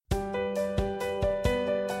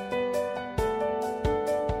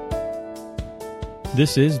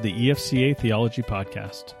This is the EFCA Theology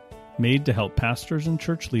Podcast, made to help pastors and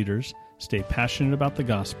church leaders stay passionate about the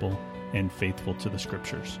gospel and faithful to the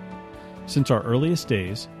Scriptures. Since our earliest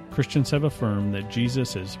days, Christians have affirmed that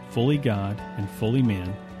Jesus is fully God and fully man,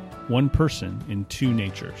 one person in two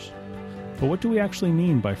natures. But what do we actually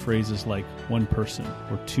mean by phrases like one person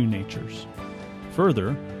or two natures?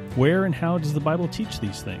 Further, where and how does the Bible teach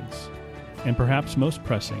these things? And perhaps most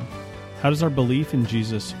pressing, how does our belief in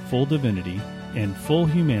Jesus' full divinity and full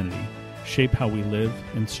humanity shape how we live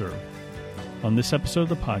and serve? On this episode of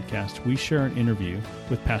the podcast, we share an interview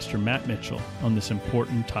with Pastor Matt Mitchell on this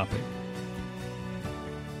important topic.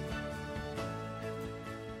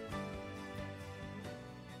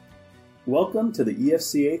 Welcome to the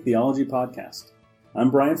EFCA Theology Podcast. I'm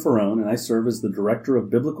Brian Ferrone, and I serve as the Director of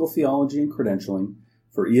Biblical Theology and Credentialing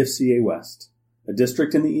for EFCA West, a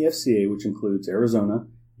district in the EFCA which includes Arizona,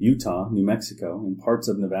 Utah, New Mexico, and parts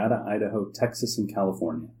of Nevada, Idaho, Texas, and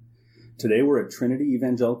California. Today we're at Trinity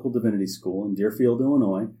Evangelical Divinity School in Deerfield,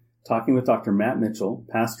 Illinois, talking with Dr. Matt Mitchell,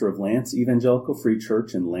 pastor of Lance Evangelical Free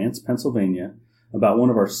Church in Lance, Pennsylvania, about one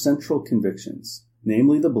of our central convictions,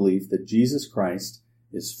 namely the belief that Jesus Christ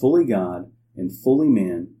is fully God and fully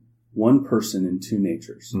man, one person in two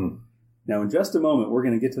natures. Now, in just a moment, we're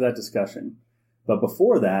going to get to that discussion. But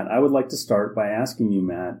before that, I would like to start by asking you,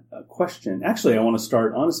 Matt, a question. Actually, I want to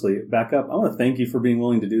start, honestly, back up. I want to thank you for being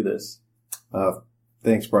willing to do this.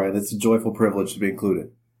 Thanks, Brian. It's a joyful privilege to be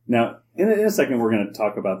included. Now, in a second, we're going to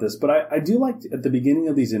talk about this, but I do like, at the beginning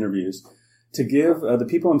of these interviews, to give the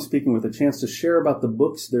people I'm speaking with a chance to share about the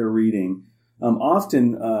books they're reading.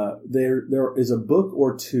 Often, there is a book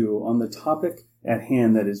or two on the topic at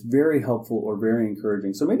hand that is very helpful or very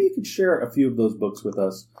encouraging. So maybe you could share a few of those books with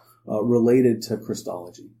us related to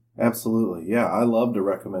Christology. Absolutely. Yeah, I love to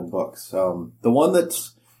recommend books. The one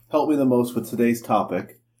that's helped me the most with today's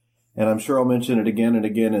topic, and I'm sure I'll mention it again and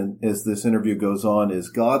again as this interview goes on, is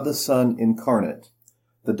God the Son Incarnate,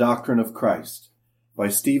 The Doctrine of Christ, by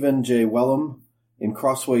Stephen J. Wellum in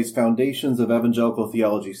Crossway's Foundations of Evangelical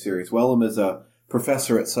Theology series. Wellum is a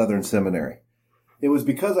professor at Southern Seminary. It was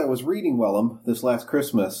because I was reading Wellum this last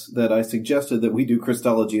Christmas that I suggested that we do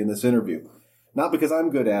Christology in this interview. Not because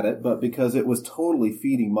I'm good at it, but because it was totally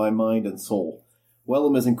feeding my mind and soul.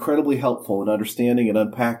 Wellum is incredibly helpful in understanding and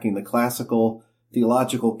unpacking the classical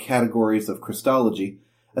theological categories of Christology,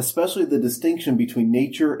 especially the distinction between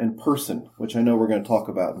nature and person, which I know we're going to talk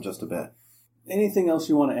about in just a bit. Anything else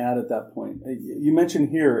you want to add at that point? You mentioned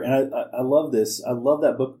here, and I love this. I love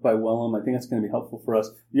that book by Wellum. I think that's going to be helpful for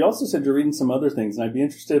us. You also said you're reading some other things, and I'd be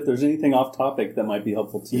interested if there's anything off topic that might be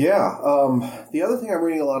helpful to you. Yeah. The other thing I'm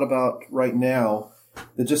reading a lot about right now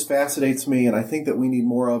that just fascinates me, and I think that we need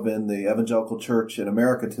more of in the evangelical church in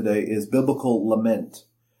America today, is biblical lament.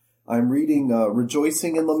 I'm reading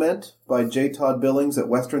Rejoicing in Lament by J. Todd Billings at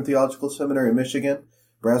Western Theological Seminary in Michigan,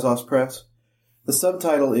 Brazos Press. The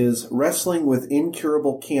subtitle is Wrestling with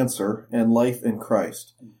Incurable Cancer and Life in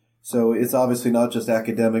Christ. So it's obviously not just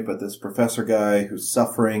academic, but this professor guy who's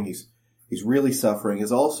suffering, he's really suffering,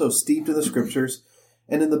 is also steeped in the scriptures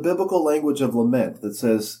and in the biblical language of lament that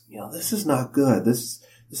says, this is not good. This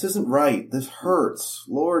isn't right. This hurts.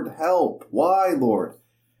 Lord, help. Why, Lord?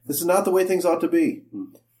 This is not the way things ought to be.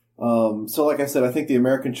 So like I said, I think the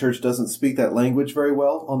American church doesn't speak that language very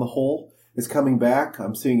well on the whole. It's coming back.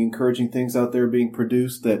 I'm seeing encouraging things out there being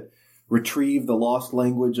produced that retrieve the lost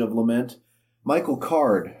language of lament. Michael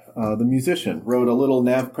Card, the musician, wrote a little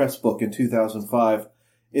Nav Press book in 2005.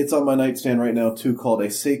 It's on my nightstand right now, too, called A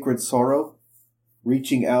Sacred Sorrow,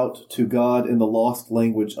 Reaching Out to God in the Lost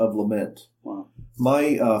Language of Lament. Wow.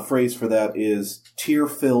 My phrase for that is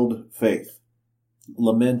tear-filled faith.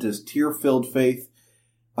 Lament is tear-filled faith.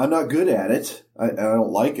 I'm not good at it. I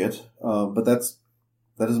don't like it, but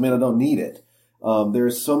that doesn't mean I don't need it.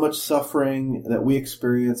 There's so much suffering that we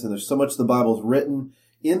experience, and there's so much the Bible's written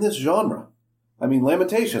in this genre. I mean,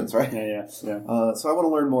 Lamentations, right? Yeah. So I want to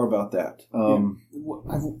learn more about that.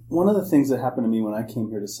 One of the things that happened to me when I came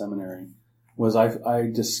here to seminary was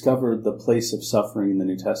I discovered the place of suffering in the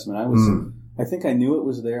New Testament. I think I knew it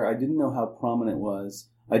was there. I didn't know how prominent it was.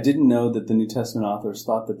 I didn't know that the New Testament authors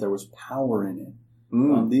thought that there was power in it.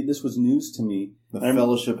 This was news to me. The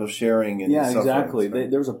fellowship of sharing and suffering. Exactly. Right?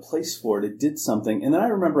 There was a place for it. It did something. And then I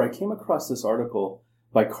remember I came across this article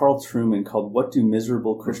by Carl Trueman called What Do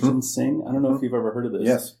Miserable Christians Sing? I don't know if you've ever heard of this.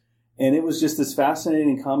 Yes. And it was just this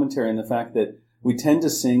fascinating commentary on the fact that we tend to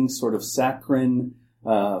sing sort of saccharine,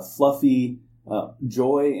 fluffy,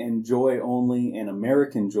 joy and joy only and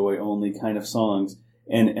American joy only kind of songs.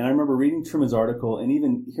 And I remember reading Trueman's article, and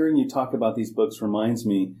even hearing you talk about these books reminds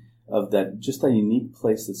me of that, just that unique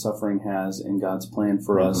place that suffering has in God's plan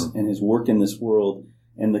for us and his work in this world,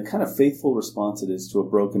 and the kind of faithful response it is to a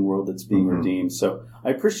broken world that's being redeemed. So I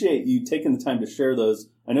appreciate you taking the time to share those.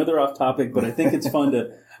 I know they're off topic, but I think it's fun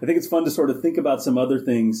to sort of think about some other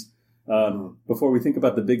things before we think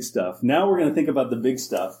about the big stuff. Now we're going to think about the big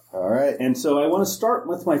stuff. All right. And so I want to start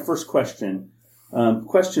with my first question.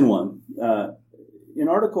 Question 1. In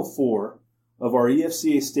Article 4 of our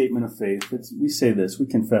EFCA Statement of Faith, we say this, we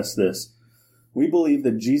confess this. We believe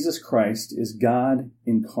that Jesus Christ is God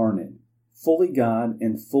incarnate, fully God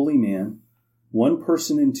and fully man, one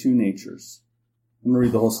person in two natures. I'm going to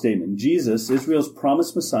read the whole statement. Jesus, Israel's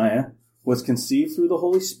promised Messiah, was conceived through the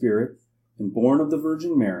Holy Spirit and born of the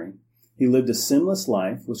Virgin Mary. He lived a sinless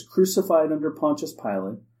life, was crucified under Pontius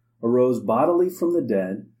Pilate, arose bodily from the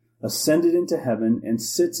dead, ascended into heaven, and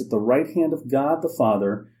sits at the right hand of God the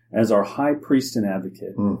Father as our high priest and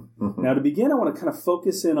advocate. Now, to begin, I want to kind of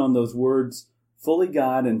focus in on those words, fully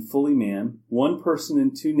God and fully man, one person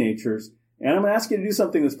in two natures. And I'm going to ask you to do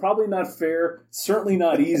something that's probably not fair, certainly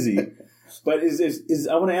not easy. But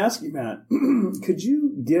I want to ask you, Matt, could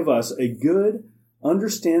you give us a good,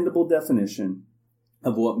 understandable definition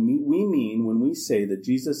of what we mean when we say that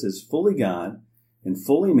Jesus is fully God and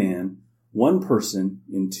fully man, one person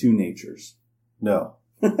in two natures? No.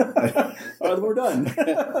 All right, we're done.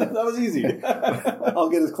 That was easy. I'll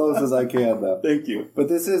get as close as I can, though. Thank you. But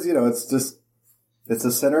this is, it's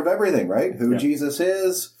the center of everything, right? Who Jesus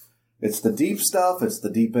is. It's the deep stuff. It's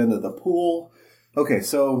the deep end of the pool. Okay,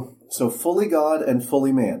 so fully God and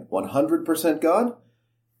fully man. 100% God,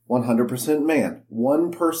 100% man.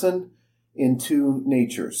 One person in two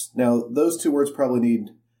natures. Now, those two words probably need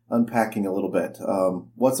unpacking a little bit.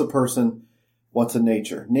 What's a person? What's a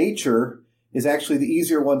nature? Nature is actually the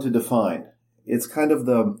easier one to define. It's kind of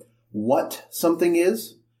the what something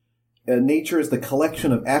is. Nature is the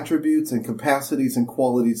collection of attributes and capacities and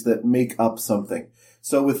qualities that make up something.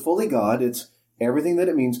 So with fully God, it's everything that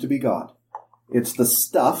it means to be God. It's the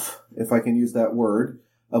stuff, if I can use that word,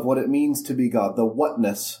 of what it means to be God, the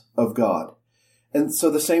whatness of God. And so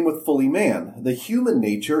the same with fully man. The human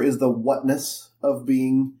nature is the whatness of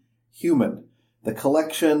being human. The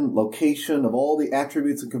collection, location of all the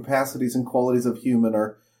attributes and capacities and qualities of human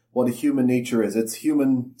are what a human nature is. It's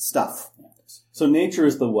human stuff. So nature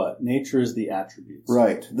is the what? Nature is the attributes.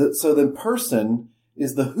 Right. So the person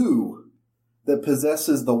is the who that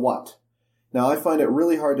possesses the what. Now, I find it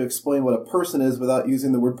really hard to explain what a person is without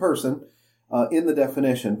using the word person in the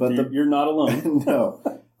definition. But you're not alone. No.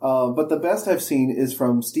 But the best I've seen is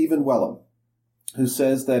from Stephen Wellum, who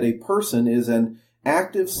says that a person is an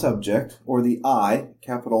active subject, or the I,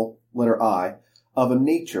 capital letter I, of a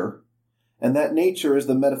nature, and that nature is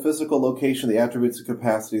the metaphysical location of the attributes and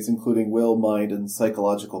capacities, including will, mind, and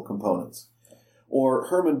psychological components. Or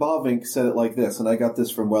Herman Bavinck said it like this, and I got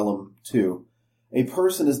this from Wellum too. A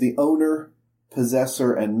person is the owner,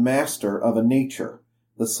 possessor, and master of a nature,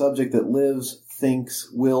 the subject that lives,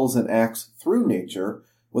 thinks, wills, and acts through nature,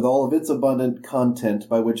 with all of its abundant content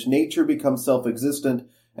by which nature becomes self-existent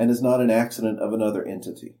and is not an accident of another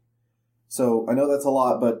entity. So I know that's a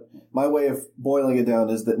lot, but my way of boiling it down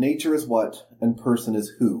is that nature is what and person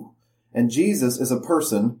is who. And Jesus is a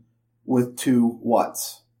person with two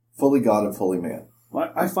whats, fully God and fully man.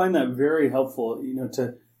 Well, I find that very helpful,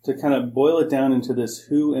 to kind of boil it down into this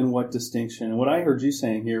who and what distinction. And what I heard you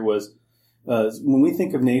saying here was when we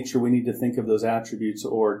think of nature, we need to think of those attributes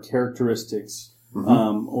or characteristics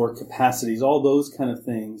or capacities, all those kind of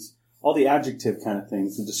things, all the adjective kind of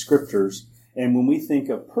things, the descriptors. And when we think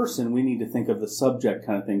of person, we need to think of the subject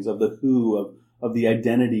kind of things, of the who, of the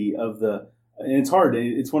identity, of the... And it's hard.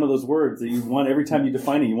 It's one of those words that you want, every time you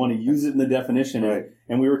define it, you want to use it in the definition. Right.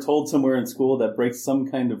 And we were told somewhere in school that breaks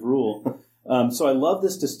some kind of rule. So I love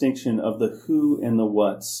this distinction of the who and the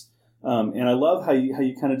what's. And I love how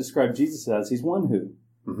you kind of describe Jesus as he's one who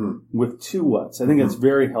with two what's. I think that's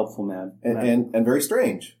very helpful, man. And very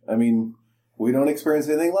strange. I mean, we don't experience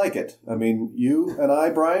anything like it. I mean, you and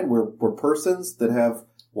I, Brian, we're persons that have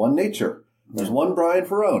one nature. There's one Brian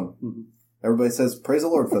Ferrone. Everybody says, praise the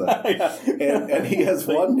Lord for that. and he has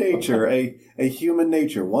one nature, a human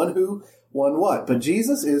nature. One who, one what. But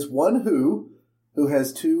Jesus is one who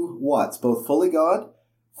has two whats, both fully God,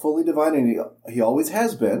 fully divine, and he always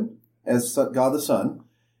has been, as God the Son.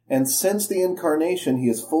 And since the incarnation, he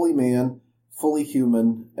is fully man, fully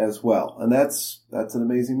human as well. And that's an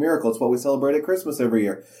amazing miracle. It's what we celebrate at Christmas every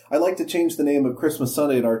year. I like to change the name of Christmas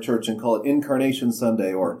Sunday at our church and call it Incarnation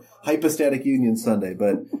Sunday or Hypostatic Union Sunday,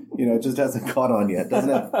 but it just hasn't caught on yet. Doesn't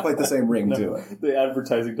have quite the same ring to it. The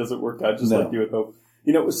advertising doesn't work out just like you would hope.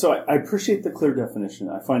 So I appreciate the clear definition.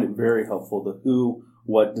 I find it very helpful, the who,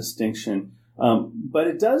 what distinction. But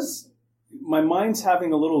it does, my mind's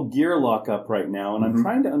having a little gear lock up right now, and I'm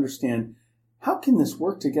trying to understand, how can this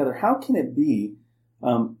work together? How can it be?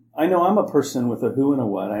 I know I'm a person with a who and a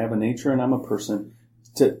what. I have a nature and I'm a person.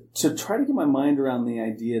 To try to get my mind around the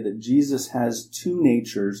idea that Jesus has two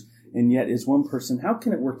natures and yet is one person, how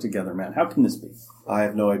can it work together, Matt? How can this be? I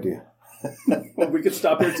have no idea. We could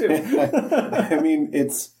stop here too. I mean,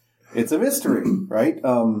 it's a mystery, right?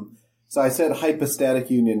 So I said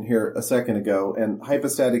hypostatic union here a second ago, and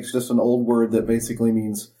hypostatic is just an old word that basically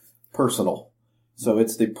means personal. So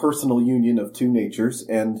it's the personal union of two natures,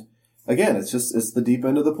 and again, it's the deep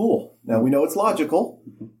end of the pool. Now we know it's logical,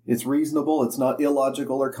 it's reasonable, it's not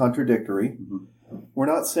illogical or contradictory. We're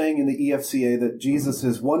not saying in the EFCA that Jesus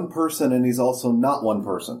is one person and he's also not one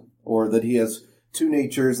person, or that he has two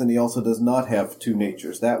natures and he also does not have two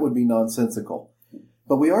natures. That would be nonsensical.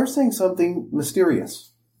 But we are saying something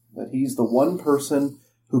mysterious, that he's the one person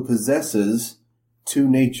who possesses two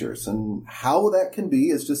natures. And how that can be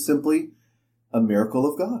is just simply a miracle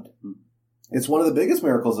of God. It's one of the biggest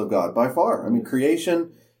miracles of God by far. I mean,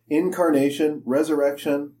 creation, incarnation,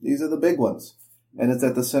 resurrection, these are the big ones. And it's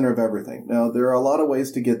at the center of everything. Now, there are a lot of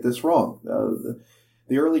ways to get this wrong.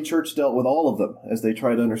 The early church dealt with all of them as they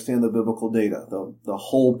tried to understand the biblical data, the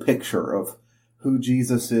whole picture of who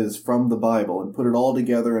Jesus is from the Bible, and put it all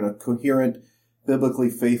together in a coherent, biblically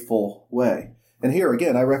faithful way. And here,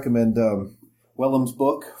 again, I recommend Wellum's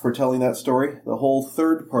book for telling that story. The whole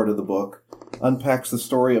third part of the book unpacks the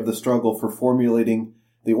story of the struggle for formulating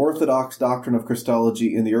the orthodox doctrine of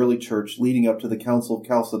Christology in the early church leading up to the Council of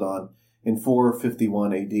Chalcedon in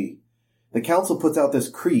 451 AD. The council puts out this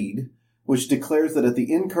creed, which declares that at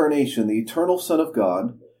the incarnation, the eternal Son of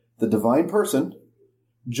God, the divine person,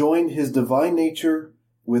 joined his divine nature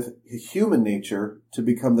with his human nature to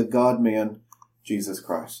become the God-man, Jesus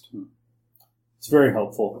Christ. It's very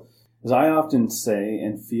helpful. As I often say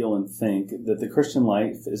and feel and think that the Christian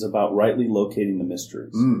life is about rightly locating the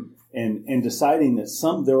mysteries and deciding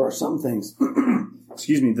that there are some things,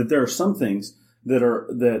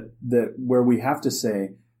 that where we have to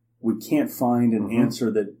say we can't find an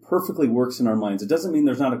answer that perfectly works in our minds. It doesn't mean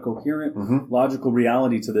there's not a coherent, logical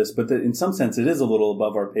reality to this, but that in some sense it is a little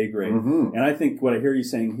above our pay grade. And I think what I hear you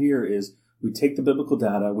saying here is we take the biblical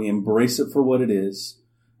data, we embrace it for what it is.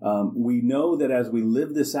 We know that as we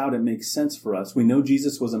live this out, it makes sense for us. We know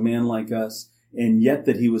Jesus was a man like us, and yet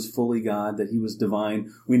that he was fully God, that he was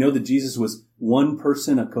divine. We know that Jesus was one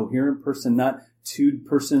person, a coherent person, not two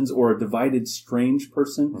persons or a divided, strange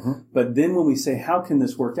person. But then when we say, how can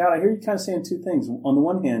this work out? I hear you kind of saying two things. On the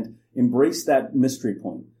one hand, embrace that mystery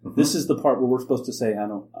point. This is the part where we're supposed to say, I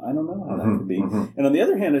don't know how that could be. And on the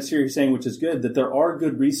other hand, I hear you saying, which is good, that there are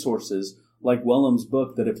good resources like Wellum's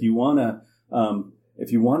book, that if you want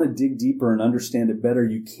to dig deeper and understand it better,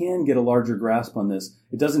 you can get a larger grasp on this.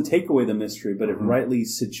 It doesn't take away the mystery, but it rightly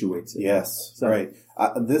situates it. Yes, right.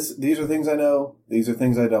 These are things I know. These are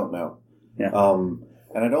things I don't know. Yeah.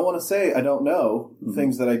 And I don't want to say I don't know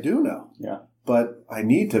things that I do know. Yeah. But I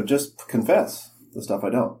need to just confess the stuff I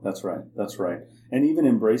don't. That's right. That's right. And even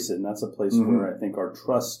embrace it. And that's a place where I think our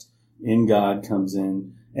trust in God comes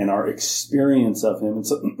in, and our experience of him. And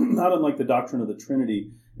so, not unlike the doctrine of the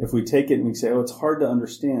Trinity, if we take it and we say, it's hard to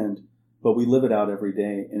understand, but we live it out every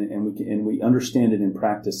day, and we understand it in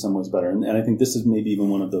practice some ways better. And I think this is maybe even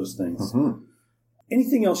one of those things.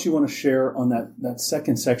 Anything else you want to share on that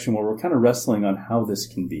second section where we're kind of wrestling on how this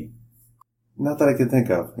can be? Not that I could think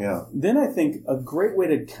of, yeah. Then I think a great way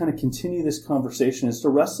to kind of continue this conversation is to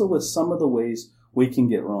wrestle with some of the ways we can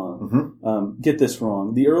get this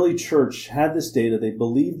wrong. The early church had this data. They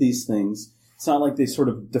believed these things. It's not like they sort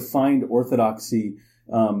of defined orthodoxy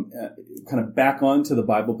kind of back onto the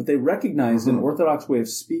Bible, but they recognized an orthodox way of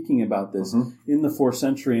speaking about this in the 4th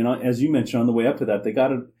century. And as you mentioned on the way up to that, they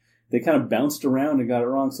kind of bounced around and got it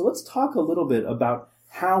wrong. So let's talk a little bit about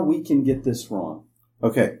how we can get this wrong.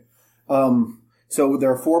 Okay. So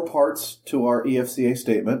there are 4 parts to our EFCA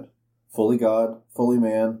statement: fully God, fully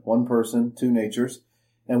man, one person, two natures.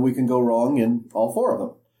 And we can go wrong in all 4 of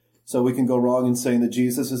them. So we can go wrong in saying that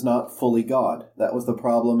Jesus is not fully God. That was the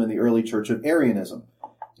problem in the early church of Arianism.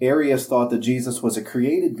 Arius thought that Jesus was a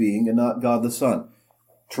created being and not God the Son.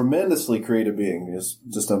 Tremendously created being,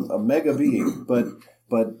 just a mega being, but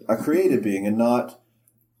a created being and not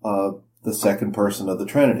the second person of the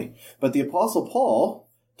Trinity. But the Apostle Paul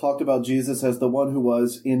talked about Jesus as the one who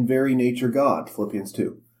was in very nature God, Philippians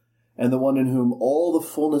 2, and the one in whom all the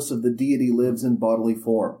fullness of the deity lives in bodily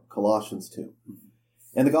form, Colossians 2.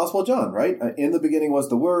 And the Gospel of John, right? In the beginning was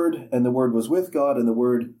the Word, and the Word was with God, and the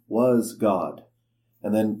Word was God.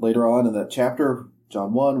 And then later on in that chapter,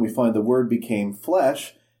 John 1, we find the Word became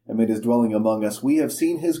flesh and made his dwelling among us. We have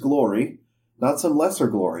seen his glory, not some lesser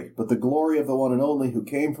glory, but the glory of the one and only who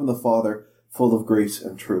came from the Father, full of grace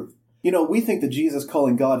and truth. You know, we think that Jesus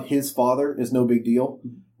calling God his Father is no big deal,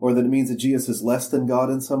 or that it means that Jesus is less than God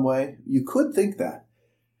in some way. You could think that.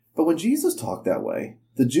 But when Jesus talked that way,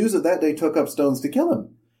 the Jews of that day took up stones to kill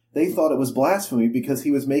him. They thought it was blasphemy because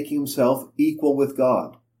he was making himself equal with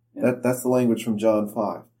God. Yeah. That's the language from John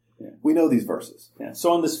 5. Yeah. We know these verses. Yeah.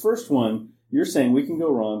 So on this first one, you're saying we can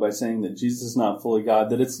go wrong by saying that Jesus is not fully God,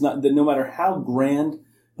 that it's not, that no matter how grand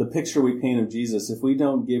the picture we paint of Jesus, if we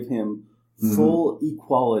don't give him full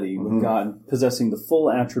equality with God, possessing the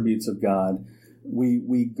full attributes of God,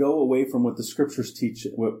 we go away from what the scriptures teach,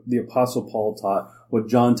 what the Apostle Paul taught, what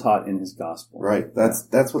John taught in his gospel. Right.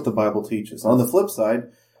 That's what the Bible teaches. On the flip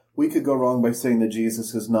side, we could go wrong by saying that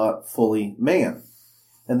Jesus is not fully man.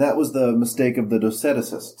 And that was the mistake of the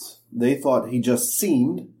Doceticists. They thought he just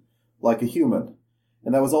seemed like a human.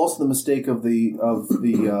 And that was also the mistake of the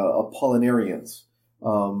Apollinarians.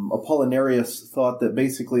 Apollinarius thought that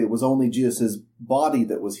basically it was only Jesus' body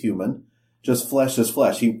that was human, just flesh is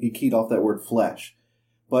flesh. He keyed off that word flesh,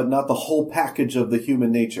 but not the whole package of the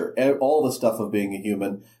human nature, all the stuff of being a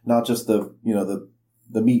human, not just the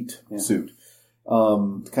meat suit.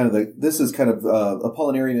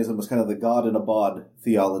 Apollinarianism was kind of the God in a bod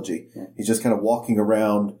theology. Yeah. He's just kind of walking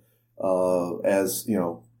around as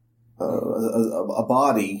a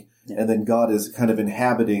body, and then God is kind of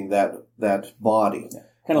inhabiting that body. Yeah.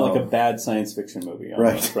 Kind of like a bad science fiction movie.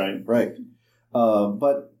 Almost, right.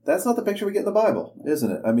 But that's not the picture we get in the Bible,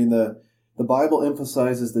 isn't it? I mean, the Bible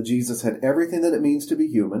emphasizes that Jesus had everything that it means to be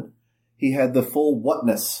human. He had the full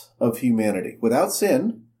whatness of humanity, without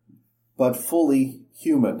sin, but fully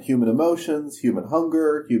human. Human emotions, human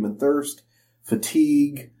hunger, human thirst,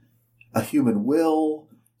 fatigue, a human will,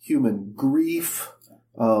 human grief,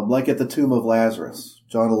 like at the tomb of Lazarus,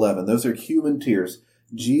 John 11. Those are human tears.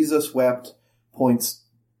 Jesus wept points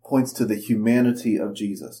to the humanity of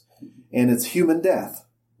Jesus. And it's human death,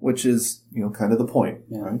 which is, kind of the point,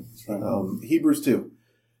 right? Hebrews 2.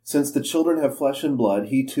 Since the children have flesh and blood,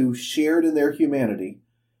 he too shared in their humanity,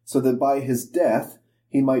 so that by his death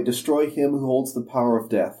he might destroy him who holds the power of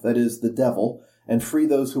death, that is, the devil, and free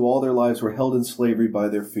those who all their lives were held in slavery by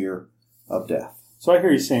their fear of death. So I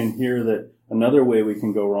hear you saying here that another way we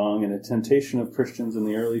can go wrong, and a temptation of Christians in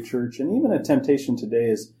the early church, and even a temptation today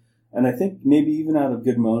is, and I think maybe even out of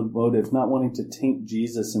good motive, not wanting to taint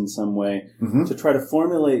Jesus in some way, to try to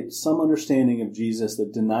formulate some understanding of Jesus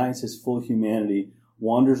that denies his full humanity,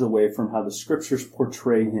 wanders away from how the scriptures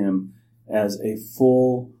portray him as a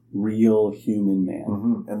full, real human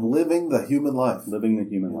man. And living the human life.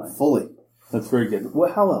 Fully. That's very good.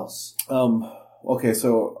 Well, how else? Okay,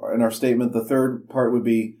 so in our statement, the third part would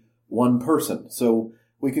be one person. So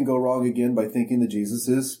we can go wrong again by thinking that Jesus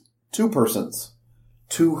is two persons.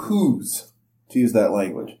 Two who's, to use that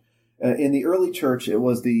language. In the early church, it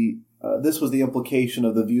was this was the implication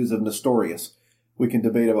of the views of Nestorius. We can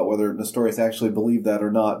debate about whether Nestorius actually believed that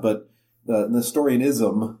or not, but the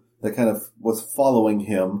Nestorianism that kind of was following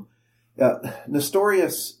him,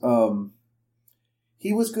 Nestorius,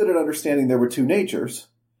 he was good at understanding there were two natures,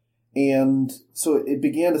 and so it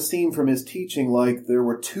began to seem from his teaching like there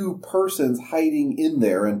were two persons hiding in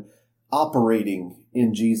there and operating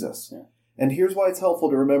in Jesus. Yeah. And here's why it's helpful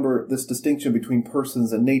to remember this distinction between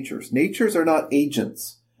persons and natures. Natures are not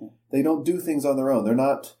agents. They don't do things on their own. They're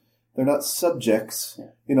not subjects.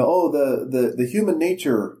 Yeah. The human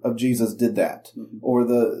nature of Jesus did that, or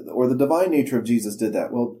the divine nature of Jesus did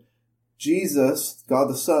that. Well, Jesus, God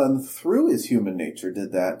the Son, through his human nature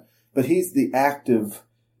did that, but he's the active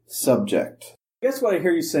subject. I guess what I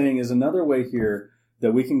hear you saying is another way here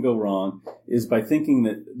that we can go wrong is by thinking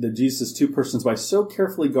that Jesus is two persons, by so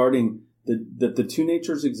carefully guarding that the two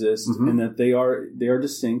natures exist and that they are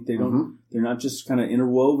distinct. They're not just kind of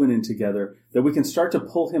interwoven in together, that we can start to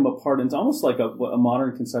pull him apart. And it's almost like a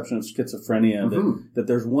modern conception of schizophrenia, that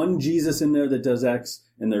there's one Jesus in there that does X,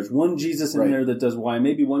 and there's one Jesus in there that does Y.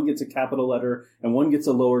 Maybe one gets a capital letter and one gets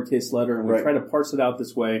a lowercase letter, and we try to parse it out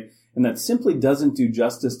this way. And that simply doesn't do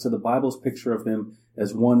justice to the Bible's picture of him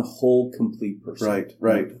as one whole, complete person.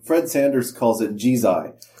 Right. Fred Sanders calls it Jesus,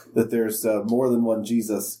 that there's more than one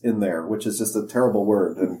Jesus in there, which is just a terrible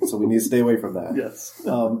word, and so we need to stay away from that. Yes.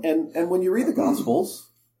 And when you read the Gospels,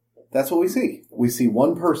 that's what we see. We see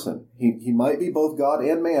one person. He might be both God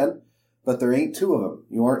and man, but there ain't two of them.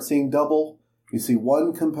 You aren't seeing double. You see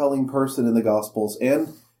one compelling person in the Gospels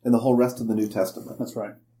and in the whole rest of the New Testament. That's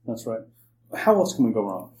right. How else can we go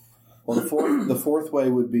wrong? Well, the fourth way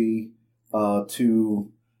would be to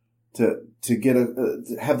to get to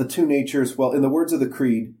have the two natures, well, in the words of the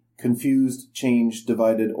Creed, confused, changed,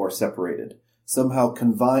 divided, or separated. Somehow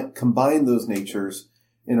combine those natures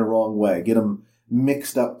in a wrong way, get them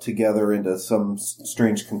mixed up together into some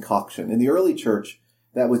strange concoction. In the early church,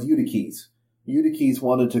 that was Eutyches. Eutyches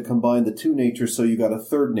wanted to combine the two natures so you got a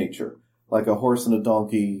third nature, like a horse and a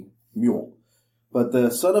donkey mule. But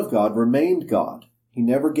the Son of God remained God. He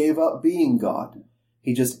never gave up being God.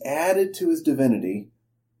 He just added to his divinity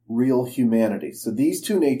real humanity. So these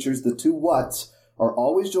two natures, the two whats, are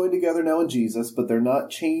always joined together now in Jesus, but they're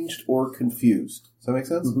not changed or confused. Does that make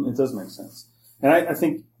sense? Mm-hmm. It does make sense. And I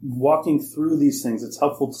think walking through these things, it's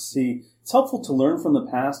helpful to see, it's helpful to learn from the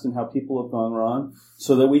past and how people have gone wrong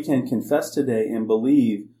so that we can confess today and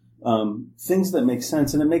believe things that make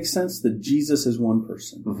sense. And it makes sense that Jesus is one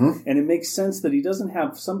person. Mm-hmm. And it makes sense that he doesn't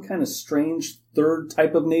have some kind of strange third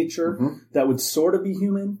type of nature Mm-hmm. that would sort of be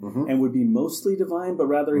human Mm-hmm. and would be mostly divine, but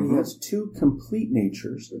rather he has two complete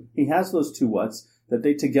natures. He has those two whats, that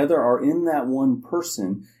they together are in that one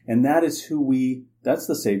person, and that is that's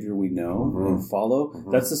the Savior we know and follow.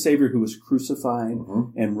 That's the Savior who was crucified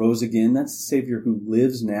and rose again. That's the Savior who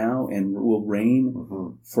lives now and will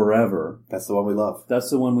reign forever. That's the one we love. That's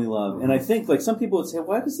the one we love. And I think, like, some people would say,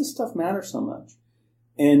 why does this stuff matter so much?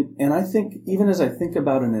 And I think, even as I think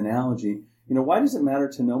about an analogy, why does it matter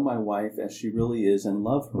to know my wife as she really is and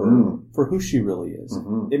love her for who she really is?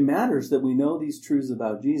 It matters that we know these truths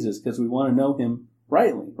about Jesus because we want to know him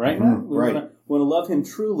rightly, right? We want to love him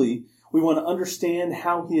truly. We want to understand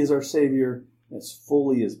how he is our Savior as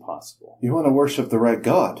fully as possible. You want to worship the right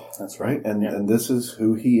God. That's right. And this is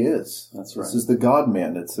who he is. That's right. This is the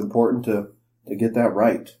God-man. It's important to get that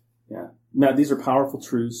right. Yeah. Now, these are powerful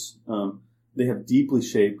truths. They have deeply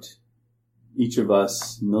shaped each of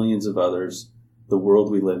us, millions of others, the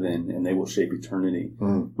world we live in, and they will shape eternity.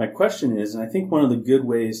 My question is, and I think one of the good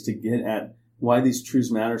ways to get at why these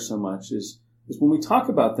truths matter so much is when we talk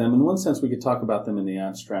about them, in one sense we could talk about them in the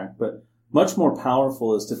abstract, but much more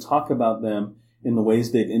powerful is to talk about them in the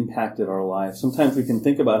ways they've impacted our life. Sometimes we can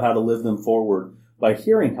think about how to live them forward by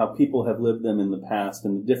hearing how people have lived them in the past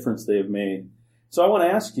and the difference they have made. So I want to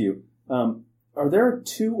ask you, are there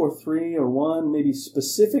 2 or 3 or 1 maybe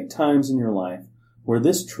specific times in your life where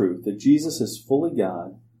this truth, that Jesus is fully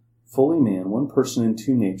God, fully man, one person in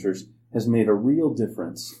two natures, has made a real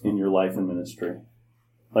difference in your life and ministry?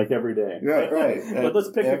 Like every day. Right. But let's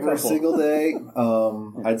pick a couple. Every single day.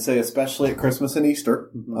 I'd say especially at Christmas and Easter.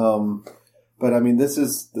 But I mean, this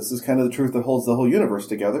is kind of the truth that holds the whole universe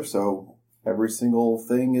together. So every single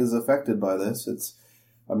thing is affected by this. There's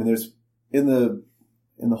in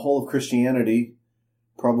the whole of Christianity,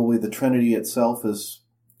 probably the Trinity itself is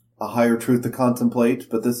a higher truth to contemplate,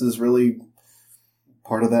 but this is really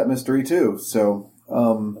part of that mystery too. So,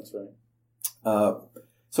 that's right.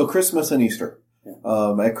 So Christmas and Easter.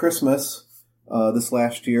 At Christmas, this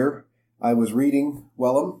last year, I was reading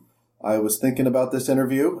Wellham. I was thinking about this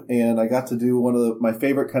interview, and I got to do one of my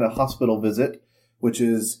favorite kind of hospital visit, which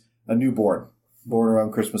is a newborn, born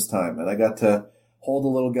around Christmas time. And I got to hold a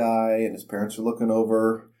little guy, and his parents are looking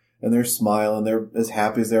over, and they're smiling. They're as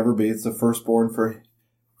happy as they ever be. It's the firstborn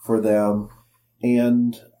for them.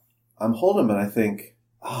 And I'm holding him, and I think,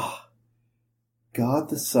 God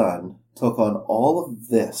the Son took on all of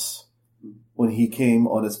this when he came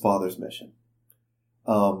on his Father's mission.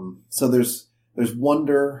 So there's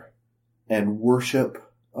wonder and worship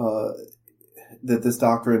that this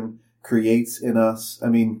doctrine creates in us.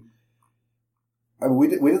 We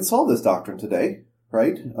didn't solve this doctrine today,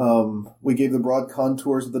 right? We gave the broad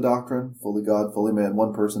contours of the doctrine: fully God, fully man,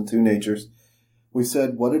 one person, two natures. We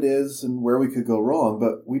said what it is and where we could go wrong,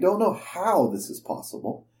 but we don't know how this is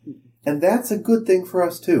possible, and that's a good thing for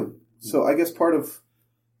us too. So I guess part of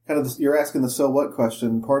you're asking the so what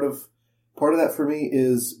question. Part of that for me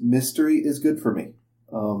is mystery is good for me.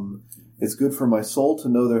 It's good for my soul to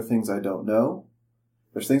know there are things I don't know.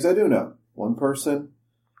 There's things I do know. One person,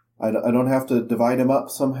 I don't have to divide him up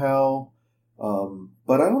somehow.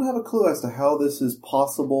 But I don't have a clue as to how this is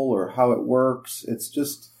possible or how it works.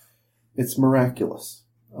 It's miraculous.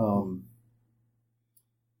 And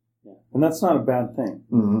that's not a bad thing,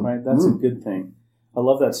 right? That's a good thing. I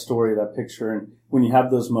love that story, that picture. And when you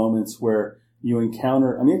have those moments where you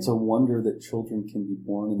encounter, it's a wonder that children can be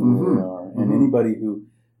born in the way they are. And anybody who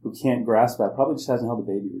can't grasp that probably just hasn't held a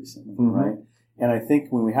baby recently, right? And I think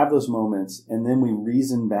when we have those moments and then we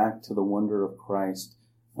reason back to the wonder of Christ,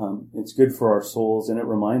 it's good for our souls, and it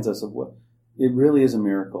reminds us of what it really is, a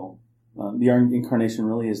miracle. The incarnation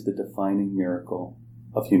really is the defining miracle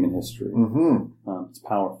of human history. It's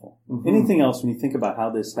powerful. Anything else when you think about how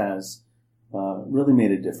this has really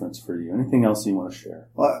made a difference for you? Anything else you want to share?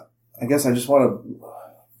 Well, I guess I just want to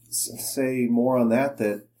say more on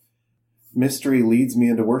that mystery leads me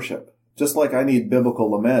into worship. Just like I need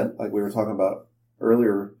biblical lament, like we were talking about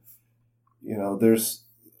earlier, there's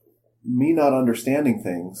me not understanding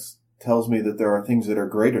things tells me that there are things that are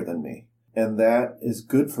greater than me. And that is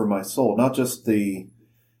good for my soul, not just the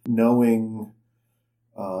knowing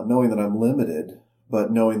that I'm limited,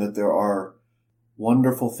 but knowing that there are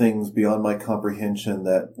wonderful things beyond my comprehension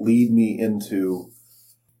that lead me into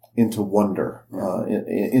wonder,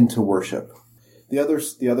 into worship. The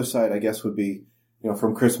other side, I guess, would be,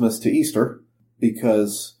 from Christmas to Easter,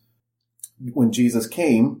 because when Jesus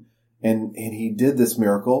came and he did this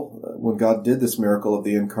miracle, when God did this miracle of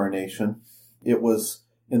the incarnation, it was,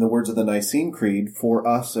 in the words of the Nicene Creed, for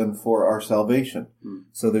us and for our salvation. Mm.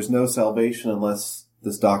 So there's no salvation unless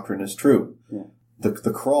this doctrine is true. Yeah.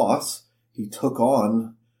 The cross, he took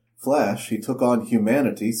on flesh, he took on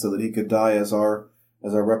humanity so that he could die as our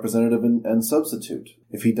representative and substitute.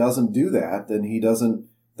 If he doesn't do that, then he doesn't,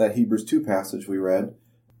 that Hebrews 2 passage we read,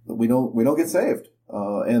 we don't get saved.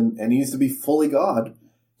 And he needs to be fully God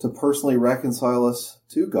to personally reconcile us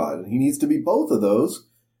to God. And he needs to be both of those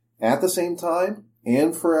at the same time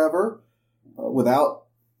and forever, without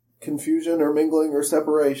confusion or mingling or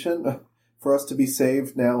separation, for us to be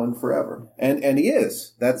saved now and forever. And he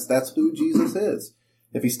is. That's who Jesus is.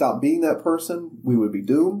 If he stopped being that person, we would be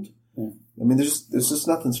doomed. Yeah. I mean, there's just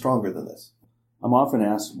nothing stronger than this. I'm often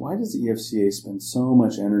asked, why does the EFCA spend so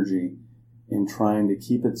much energy in trying to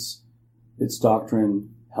keep its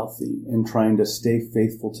doctrine healthy and trying to stay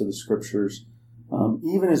faithful to the Scriptures,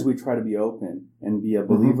 even as we try to be open and be a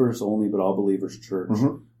believers only but all believers church?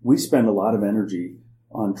 Mm-hmm. We spend a lot of energy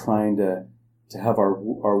on trying to have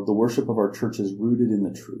the worship of our churches rooted in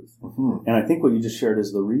the truth. Mm-hmm. And I think what you just shared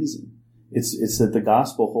is the reason. It's that the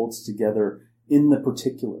gospel holds together in the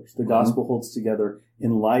particulars. The gospel holds together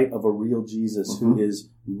in light of a real Jesus who is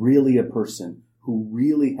really a person, who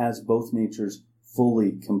really has both natures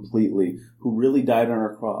fully, completely, who really died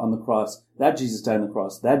on the cross. That Jesus died on the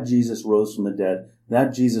cross. That Jesus rose from the dead.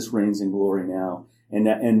 That Jesus reigns in glory now. And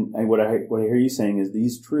what I hear you saying is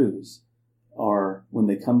these truths are, when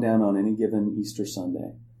they come down on any given Easter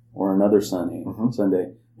Sunday or another Sunday,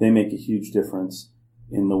 they make a huge difference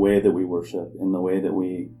in the way that we worship, in the way that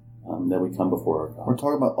we come before our God. We're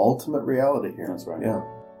talking about ultimate reality here. That's right. Yeah.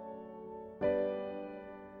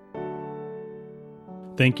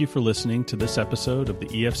 Thank you for listening to this episode of the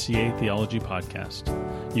EFCA Theology Podcast.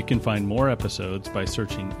 You can find more episodes by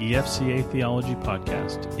searching EFCA Theology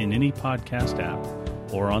Podcast in any podcast app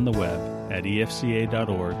or on the web at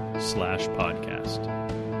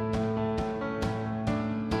efca.org/podcast.